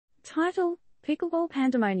Title: Pickleball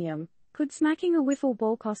Pandemonium. Could smacking a wiffle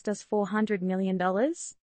ball cost us $400 million?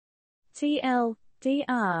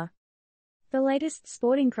 TLDR. The latest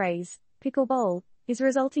sporting craze, pickleball, is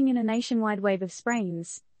resulting in a nationwide wave of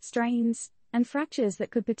sprains, strains, and fractures that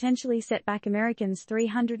could potentially set back Americans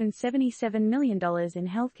 $377 million in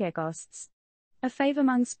healthcare costs. A fave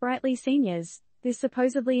among sprightly seniors, this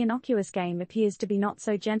supposedly innocuous game appears to be not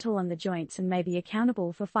so gentle on the joints and may be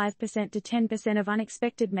accountable for 5% to 10% of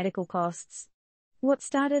unexpected medical costs. What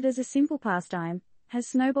started as a simple pastime has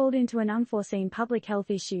snowballed into an unforeseen public health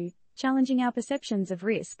issue, challenging our perceptions of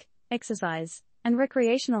risk, exercise, and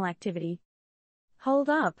recreational activity. Hold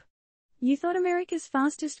up. You thought America's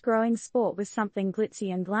fastest growing sport was something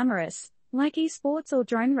glitzy and glamorous, like esports or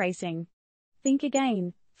drone racing? Think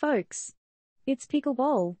again, folks. It's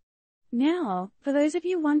pickleball. Now, for those of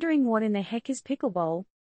you wondering what in the heck is pickleball,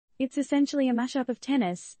 it's essentially a mashup of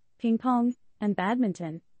tennis, ping pong, and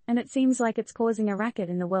badminton, and it seems like it's causing a racket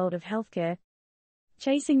in the world of healthcare.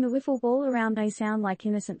 Chasing the wiffle ball around may sound like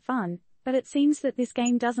innocent fun, but it seems that this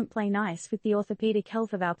game doesn't play nice with the orthopedic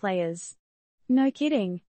health of our players. No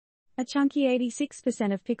kidding. A chunky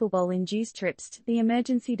 86% of pickleball-induced trips to the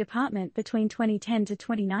emergency department between 2010 to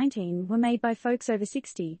 2019 were made by folks over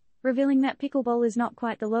 60, revealing that pickleball is not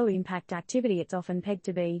quite the low-impact activity it's often pegged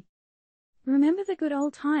to be. Remember the good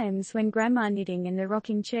old times when grandma knitting in the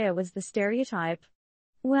rocking chair was the stereotype?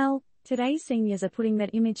 Well, today's seniors are putting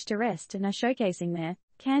that image to rest and are showcasing their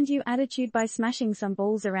can-do attitude by smashing some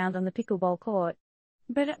balls around on the pickleball court.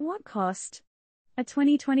 But at what cost? A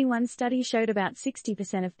 2021 study showed about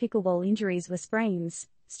 60% of pickleball injuries were sprains,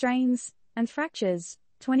 strains, and fractures,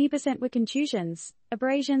 20% were contusions,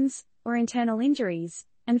 abrasions, or internal injuries,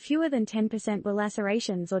 and fewer than 10% were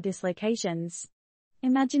lacerations or dislocations.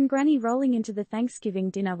 Imagine Granny rolling into the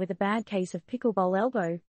Thanksgiving dinner with a bad case of pickleball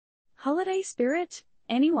elbow. Holiday spirit?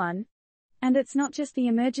 Anyone? And it's not just the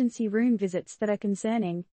emergency room visits that are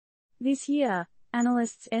concerning. This year,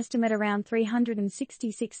 analysts estimate around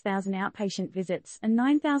 366,000 outpatient visits and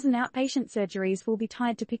 9,000 outpatient surgeries will be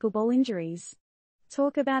tied to pickleball injuries.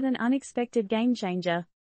 Talk about an unexpected game changer.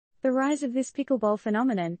 The rise of this pickleball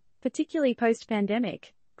phenomenon, particularly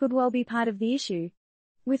post-pandemic, could well be part of the issue.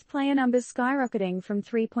 With player numbers skyrocketing from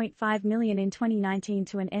 3.5 million in 2019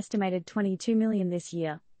 to an estimated 22 million this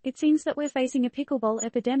year, it seems that we're facing a pickleball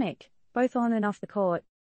epidemic, both on and off the court.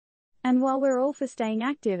 And while we're all for staying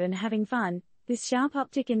active and having fun, this sharp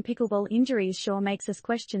uptick in pickleball injuries sure makes us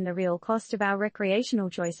question the real cost of our recreational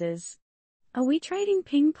choices. Are we trading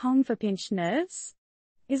ping pong for pinched nerves?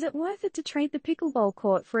 Is it worth it to trade the pickleball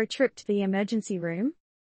court for a trip to the emergency room?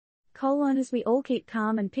 As we all keep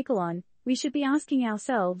calm and pickle on, we should be asking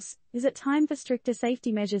ourselves, is it time for stricter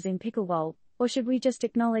safety measures in pickleball, or should we just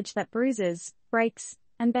acknowledge that bruises, breaks,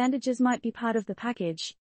 and bandages might be part of the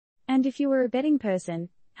package? And if you were a betting person,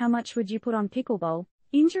 how much would you put on pickleball?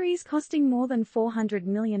 Injuries costing more than $400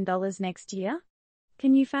 million next year?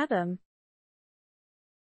 Can you fathom?